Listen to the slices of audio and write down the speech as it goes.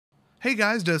Hey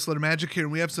guys, Desolator Magic here,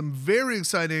 and we have some very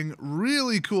exciting,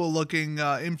 really cool looking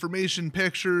information,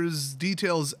 pictures,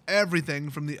 details, everything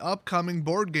from the upcoming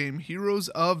board game, Heroes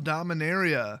of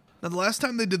Dominaria. Now the last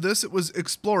time they did this, it was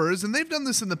Explorers, and they've done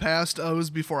this in the past. It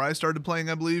was before I started playing,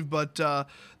 I believe, but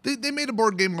they made a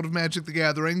board game out of Magic the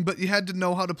Gathering, but you had to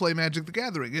know how to play Magic the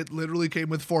Gathering. It literally came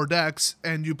with 4 decks,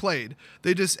 and you played.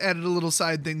 They just added a little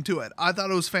side thing to it. I thought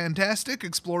it was fantastic.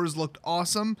 Explorers looked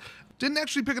awesome. Didn't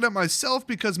actually pick it up myself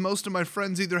because most of my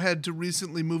friends either had to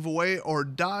recently move away or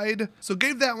died, so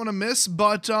gave that one a miss,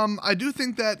 but I do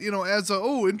think that, as a,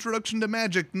 introduction to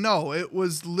Magic, no, it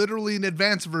was literally an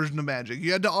advanced version of Magic.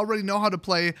 You had to already know how to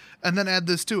play and then add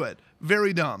this to it.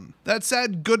 Very dumb. That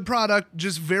said, good product,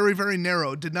 just very, very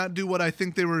narrow. Did not do what I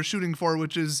think they were shooting for,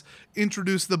 which is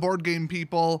introduce the board game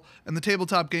people and the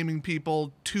tabletop gaming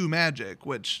people to Magic,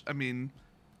 which, I mean,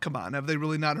 come on, have they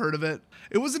really not heard of it?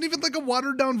 It wasn't even like a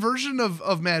watered down version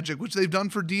of Magic, which they've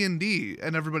done for D&D,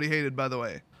 and everybody hated, by the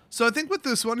way. So I think with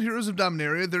this one, Heroes of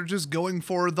Dominaria, they're just going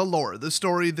for the lore, the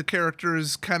story, the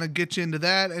characters, kind of get you into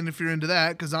that, and if you're into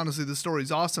that, because honestly the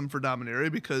story's awesome for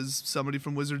Dominaria because somebody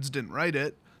from Wizards didn't write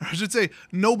it. Or I should say,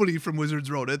 nobody from Wizards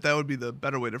wrote it. That would be the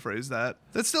better way to phrase that.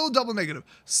 That's still a double negative.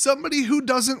 Somebody who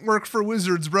doesn't work for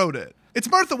Wizards wrote it. It's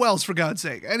Martha Wells, for God's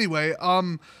sake. Anyway,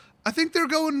 I think they're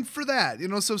going for that,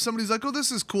 so if somebody's like, oh, this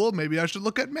is cool, maybe I should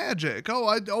look at Magic.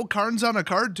 Oh, Karn's on a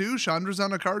card too, Chandra's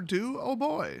on a card too, oh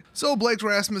boy. So Blake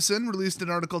Rasmussen released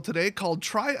an article today called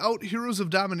Try Out Heroes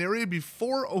of Dominaria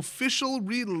Before Official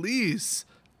Release!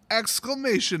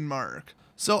 Exclamation mark.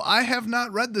 So I have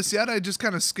not read this yet, I just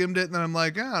kind of skimmed it and then I'm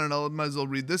like, I don't know, might as well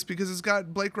read this because it's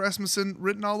got Blake Rasmussen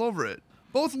written all over it.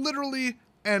 Both literally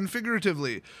and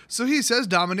figuratively. So he says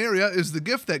Dominaria is the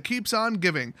gift that keeps on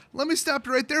giving. Let me stop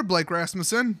you right there, Blake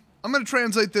Rasmussen. I'm going to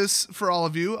translate this for all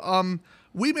of you.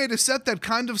 We made a set that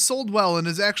kind of sold well and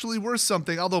is actually worth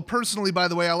something, although personally, by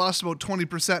the way, I lost about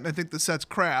 20% and I think the set's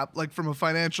crap, like from a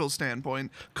financial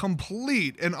standpoint.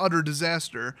 Complete and utter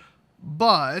disaster.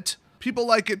 But people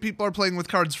like it, people are playing with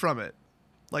cards from it.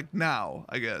 Like now,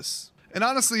 I guess. And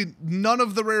honestly, none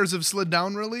of the rares have slid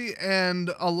down really,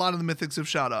 and a lot of the mythics have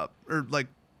shot up. Or like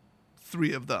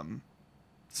 3 of them.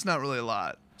 It's not really a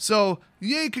lot. So,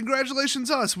 yay, congratulations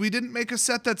us. We didn't make a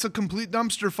set that's a complete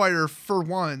dumpster fire for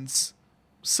once.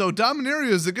 So Dominaria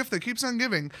is the gift that keeps on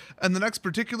giving. And the next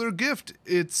particular gift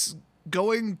it's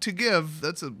going to give,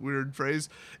 that's a weird phrase,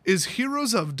 is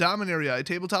Heroes of Dominaria, a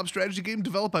tabletop strategy game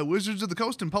developed by Wizards of the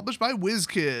Coast and published by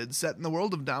WizKids, set in the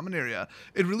world of Dominaria.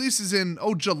 It releases in,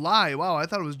 July. Wow, I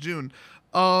thought it was June.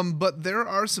 But there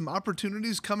are some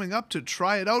opportunities coming up to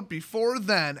try it out before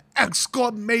then.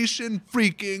 Exclamation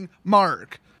freaking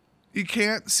mark. You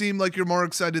can't seem like you're more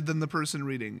excited than the person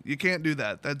reading. You can't do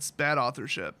that. That's bad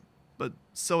authorship. But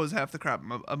so is half the crap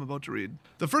I'm about to read.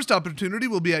 The first opportunity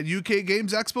will be at UK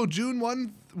Games Expo June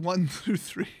 1 through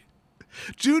 3.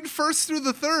 June 1st through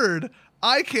the 3rd.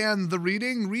 The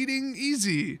reading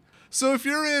easy. So if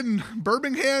you're in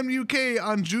Birmingham, UK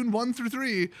on June 1 through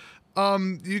 3, you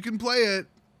can play it.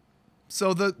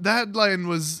 So the headline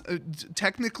was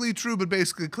technically true, but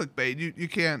basically clickbait. You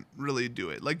can't really do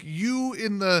it. Like you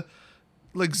in the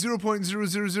like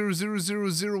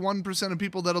 0.0000001% of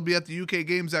people that'll be at the UK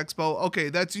Games Expo, okay,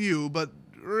 that's you, but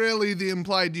really the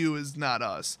implied you is not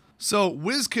us. So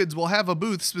WizKids will have a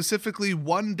booth, specifically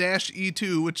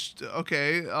 1-E2, which,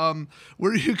 okay,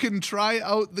 where you can try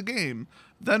out the game.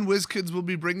 Then WizKids will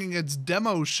be bringing its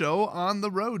demo show on the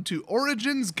road to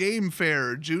Origins Game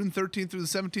Fair, June 13th through the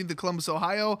 17th in Columbus,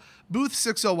 Ohio, booth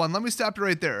 601. Let me stop you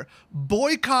right there.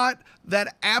 Boycott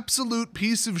that absolute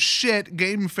piece of shit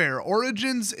game fair.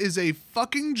 Origins is a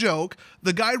fucking joke.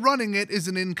 The guy running it is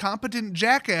an incompetent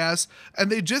jackass,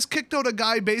 and they just kicked out a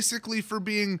guy basically for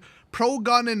being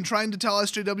pro-gun and trying to tell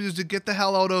SJWs to get the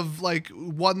hell out of, like,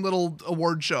 one little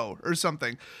award show or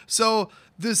something. So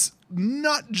this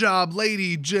nut job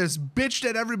lady just bitched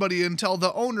at everybody until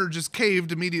the owner just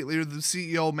caved immediately, or the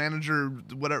CEO, manager,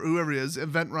 whatever, whoever he is,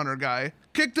 event runner guy,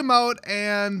 kicked him out,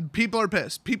 and people are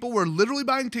pissed. People were literally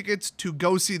buying tickets to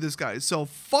go see this guy. So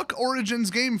fuck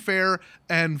Origins Game Fair,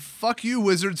 and fuck you,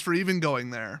 Wizards, for even going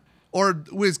there. Or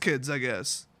WizKids, I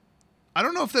guess. I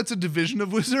don't know if that's a division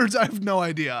of Wizards. I have no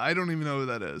idea. I don't even know who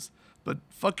that is. But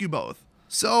fuck you both.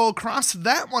 So cross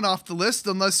that one off the list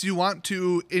unless you want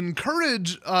to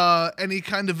encourage any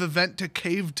kind of event to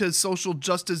cave to social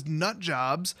justice nut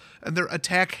jobs and their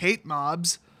attack hate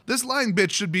mobs. This lying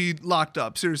bitch should be locked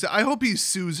up. Seriously, I hope he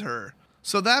sues her.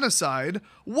 So that aside,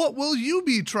 what will you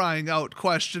be trying out?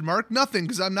 Question mark. Nothing,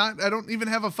 because I don't even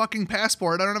have a fucking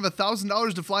passport. I don't have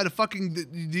 $1,000 to fly to fucking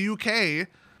the UK.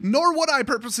 Nor would I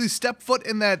purposely step foot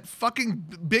in that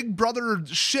fucking Big Brother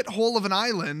shithole of an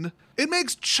island. It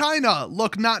makes China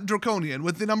look not draconian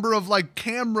with the number of like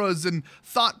cameras and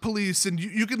thought police, and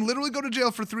you can literally go to jail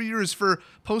for 3 years for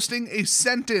posting a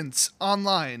sentence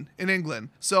online in England.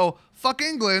 So fuck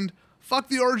England. Fuck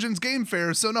the Origins Game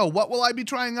Fair. So no, what will I be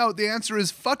trying out? The answer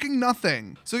is fucking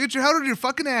nothing. So get your head out of your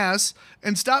fucking ass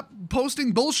and stop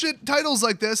posting bullshit titles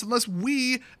like this unless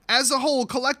we, as a whole,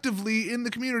 collectively in the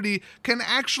community, can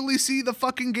actually see the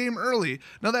fucking game early.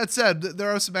 Now that said, there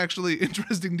are some actually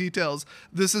interesting details.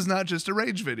 This is not just a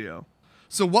rage video.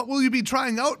 So what will you be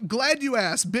trying out? Glad you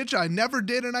asked. Bitch, I never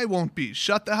did and I won't be.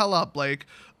 Shut the hell up, Blake.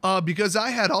 Because I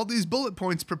had all these bullet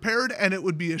points prepared and it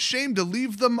would be a shame to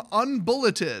leave them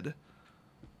unbulleted.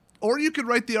 Or you could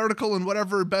write the article in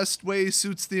whatever best way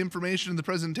suits the information in the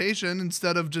presentation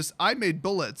instead of just, I made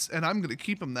bullets and I'm going to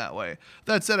keep them that way.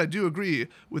 That said, I do agree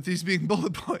with these being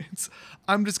bullet points.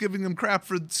 I'm just giving them crap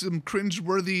for some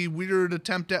cringe-worthy, weird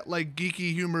attempt at like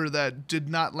geeky humor that did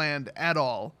not land at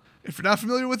all. If you're not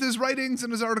familiar with his writings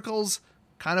and his articles,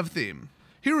 kind of theme.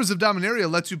 Heroes of Dominaria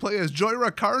lets you play as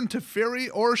Joyra, Karn, Teferi,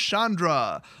 or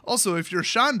Chandra. Also, if you're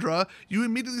Chandra, you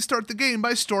immediately start the game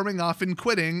by storming off and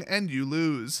quitting, and you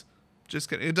lose. Just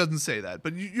kidding. It doesn't say that,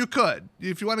 but you could.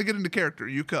 If you want to get into character,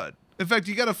 you could. In fact,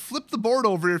 you got to flip the board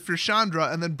over if you're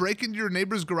Chandra and then break into your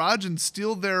neighbor's garage and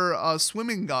steal their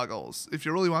swimming goggles if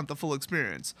you really want the full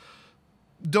experience.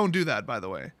 Don't do that, by the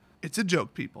way. It's a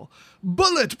joke, people.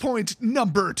 Bullet point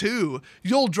number 2.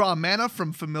 You'll draw mana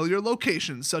from familiar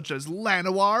locations such as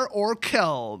Llanowar or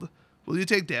Keld. Will you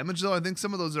take damage, though? I think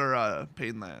some of those are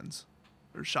pain lands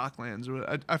or shock lands.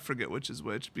 Or I forget which is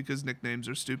which because nicknames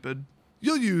are stupid.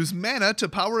 You'll use mana to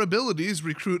power abilities,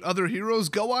 recruit other heroes,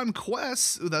 go on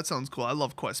quests. Ooh, that sounds cool. I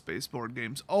love quest-based board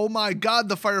games. Oh my god,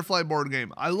 the Firefly board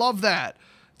game. I love that.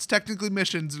 It's technically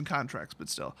missions and contracts, but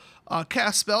still.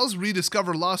 Cast spells,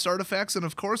 rediscover lost artifacts, and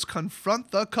of course,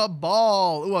 confront the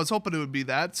Cabal. Ooh, I was hoping it would be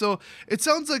that. So it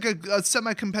sounds like a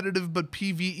semi-competitive but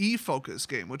PvE-focused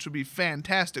game, which would be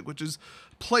fantastic, which is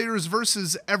players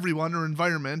versus everyone or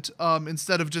environment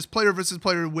instead of just player versus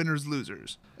player, winners,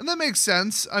 losers. And that makes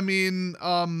sense. I mean,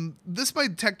 this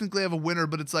might technically have a winner,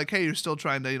 but it's like, hey, you're still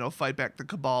trying to, fight back the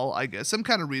Cabal, I guess. I'm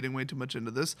kind of reading way too much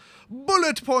into this.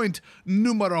 Bullet point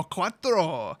numero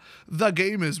 4. The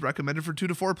game is recommended for 2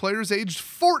 to 4 players aged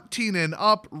 14 and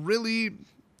up. Really?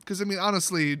 Because, I mean,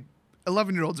 honestly,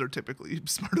 11-year-olds are typically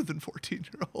smarter than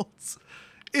 14-year-olds,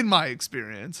 in my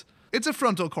experience. It's a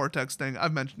frontal cortex thing.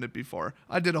 I've mentioned it before.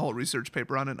 I did a whole research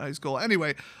paper on it in high school.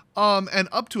 Anyway, and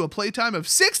up to a playtime of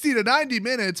 60 to 90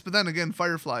 minutes. But then again,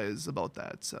 Firefly is about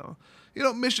that. So,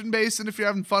 mission-based, and if you're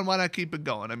having fun, why not keep it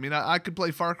going? I mean, I could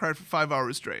play Far Cry for 5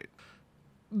 hours straight.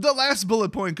 The last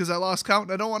bullet point, because I lost count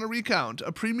and I don't want to recount.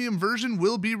 A premium version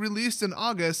will be released in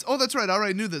August. Oh, that's right. I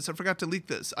already knew this. I forgot to leak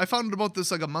this. I found out about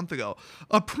this like a month ago.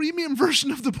 A premium version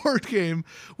of the board game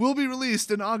will be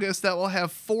released in August that will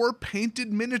have 4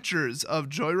 painted miniatures of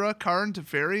Joyra, Karn,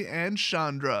 Teferi, and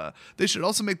Chandra. They should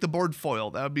also make the board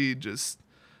foil. That would be just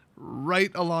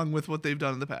right along with what they've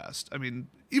done in the past. I mean,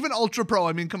 even Ultra Pro,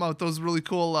 come out with those really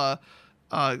cool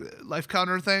life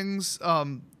counter things.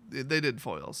 They did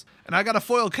foils. And I got a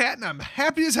foil cat, and I'm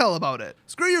happy as hell about it.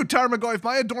 Screw you, Tarmogoyf. If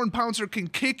my Adorned Pouncer can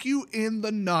kick you in the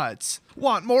nuts.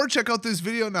 Want more? Check out this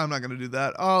video. No, I'm not going to do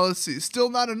that. Let's see. Still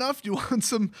not enough? You want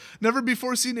some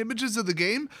never-before-seen images of the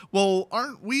game? Well,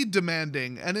 aren't we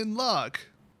demanding and in luck?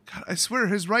 God, I swear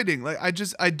his writing, I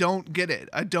don't get it.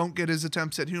 I don't get his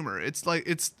attempts at humor. It's like,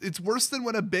 it's worse than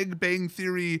when a Big Bang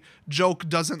Theory joke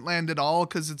doesn't land at all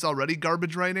because it's already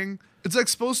garbage writing. It's like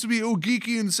supposed to be,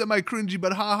 geeky and semi-cringy,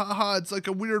 but ha ha ha, it's like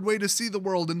a weird way to see the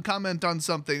world and comment on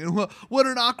something. And what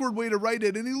an awkward way to write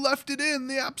it. And he left it in,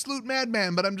 the absolute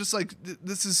madman. But I'm just like,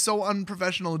 this is so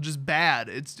unprofessional, just bad.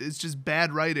 It's just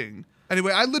bad writing.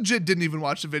 Anyway, I legit didn't even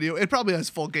watch the video. It probably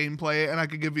has full gameplay, and I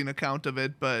could give you an account of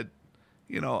it, but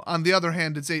on the other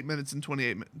hand, it's 8 minutes and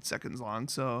 28 seconds long,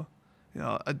 so,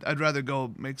 I'd rather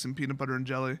go make some peanut butter and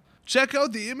jelly. Check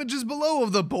out the images below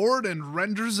of the board and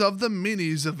renders of the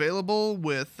minis available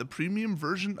with the premium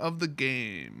version of the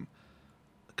game.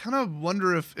 I kind of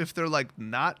wonder if they're, like,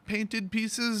 not painted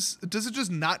pieces. Does it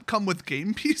just not come with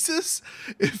game pieces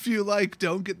if you, like,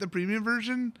 don't get the premium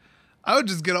version? I would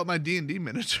just get out my D&D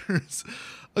miniatures.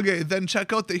 Okay, then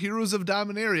check out the Heroes of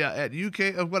Dominaria at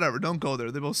UK, whatever, don't go there,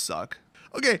 they both suck.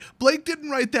 Okay, Blake didn't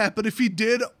write that, but if he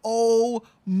did, oh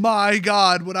my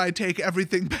god, would I take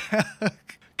everything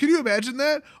back. Can you imagine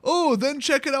that? Oh, then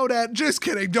check it out at, just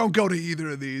kidding, don't go to either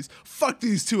of these. Fuck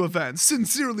these 2 events.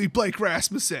 Sincerely, Blake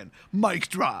Rasmussen. Mic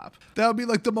drop. That would be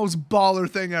like the most baller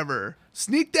thing ever.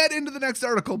 Sneak that into the next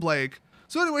article, Blake.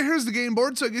 So anyway, here's the game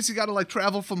board. So I guess you gotta like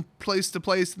travel from place to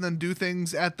place and then do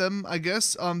things at them, I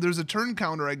guess. There's a turn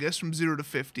counter, I guess, from 0 to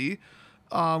 50,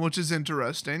 which is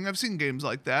interesting. I've seen games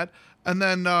like that. And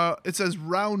then it says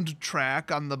round track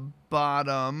on the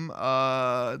bottom.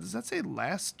 Does that say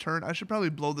last turn? I should probably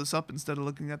blow this up instead of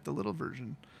looking at the little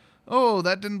version. Oh,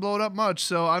 that didn't blow it up much,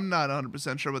 so I'm not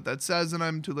 100% sure what that says, and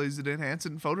I'm too lazy to enhance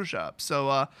it in Photoshop.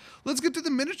 So let's get to the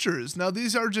miniatures. Now,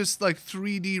 these are just like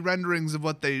 3D renderings of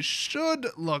what they should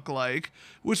look like,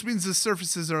 which means the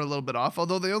surfaces are a little bit off,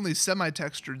 although they only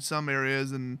semi-textured some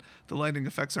areas and the lighting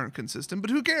effects aren't consistent.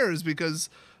 But who cares, because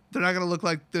they're not going to look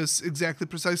like this exactly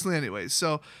precisely anyway.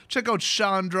 So check out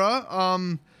Chandra.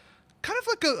 Kind of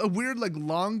like a weird, like,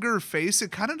 longer face.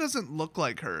 It kind of doesn't look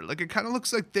like her. Like, it kind of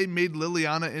looks like they made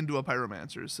Liliana into a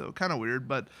pyromancer, so kind of weird.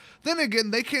 But then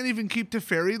again, they can't even keep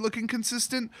Teferi looking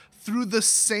consistent through the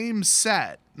same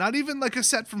set. Not even like a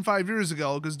set from 5 years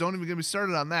ago, because don't even get me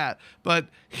started on that. But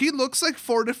he looks like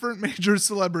 4 different major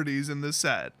celebrities in this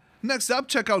set. Next up,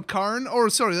 check out Karn. Or,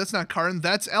 sorry, that's not Karn.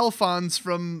 That's Alphonse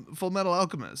from Full Metal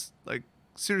Alchemist. Like,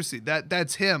 seriously,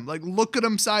 that's him. Like, look at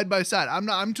them side by side.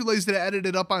 I'm too lazy to edit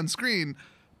it up on screen,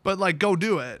 but like, go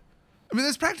do it. I mean,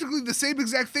 that's practically the same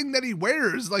exact thing that he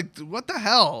wears. Like, what the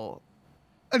hell?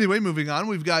 Anyway, moving on,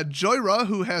 we've got Joyra,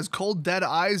 who has cold, dead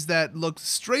eyes that look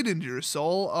straight into your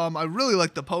soul. I really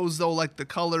like the pose, though, like the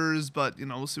colors, but, you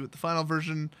know, we'll see what the final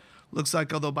version looks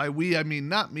like. Although by we, I mean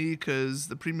not me, because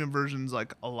the premium version's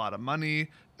like a lot of money.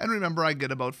 And remember, I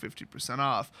get about 50%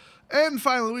 off. And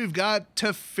finally, we've got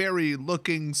Teferi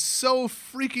looking so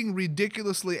freaking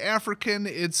ridiculously African,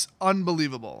 it's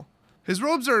unbelievable. His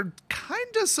robes are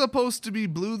kind of supposed to be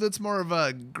blue. That's more of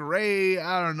a gray.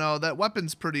 I don't know. That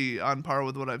weapon's pretty on par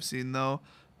with what I've seen, though,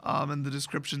 and the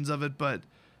descriptions of it. But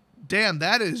damn,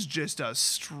 that is just a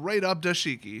straight up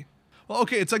dashiki. Well,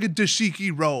 okay, it's like a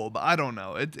dashiki robe. I don't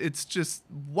know. It's just,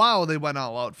 wow, they went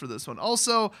all out for this one.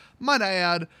 Also, might I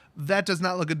add, that does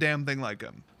not look a damn thing like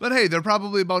him. But hey, they're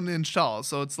probably about an inch tall,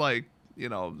 so it's like, you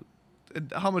know,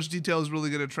 how much detail is really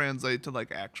going to translate to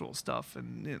like actual stuff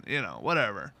and, you know,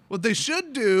 whatever. What they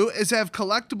should do is have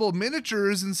collectible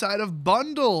miniatures inside of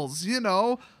bundles, you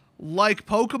know, like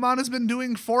Pokemon has been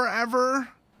doing forever.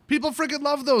 People freaking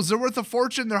love those. They're worth a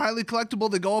fortune. They're highly collectible.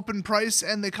 They go up in price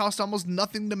and they cost almost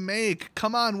nothing to make.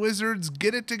 Come on, Wizards,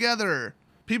 get it together.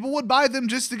 People would buy them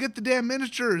just to get the damn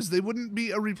miniatures. They wouldn't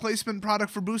be a replacement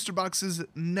product for booster boxes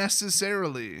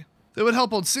necessarily. They would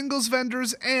help out singles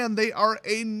vendors, and they are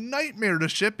a nightmare to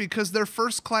ship because they're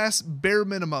first class bare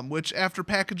minimum, which after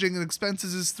packaging and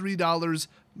expenses is $3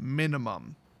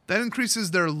 minimum. That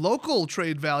increases their local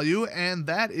trade value, and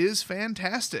that is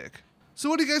fantastic. So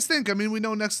what do you guys think? I mean, we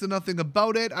know next to nothing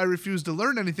about it. I refuse to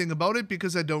learn anything about it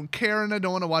because I don't care and I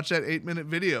don't want to watch that 8-minute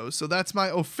video. So that's my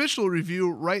official review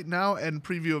right now and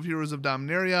preview of Heroes of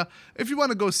Dominaria. If you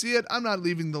want to go see it, I'm not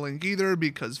leaving the link either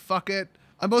because fuck it.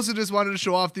 I mostly just wanted to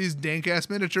show off these dank-ass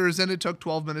miniatures, and it took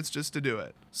 12 minutes just to do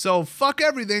it. So fuck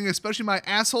everything, especially my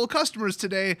asshole customers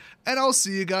today, and I'll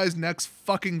see you guys next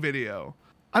fucking video.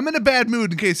 I'm in a bad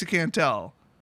mood in case you can't tell.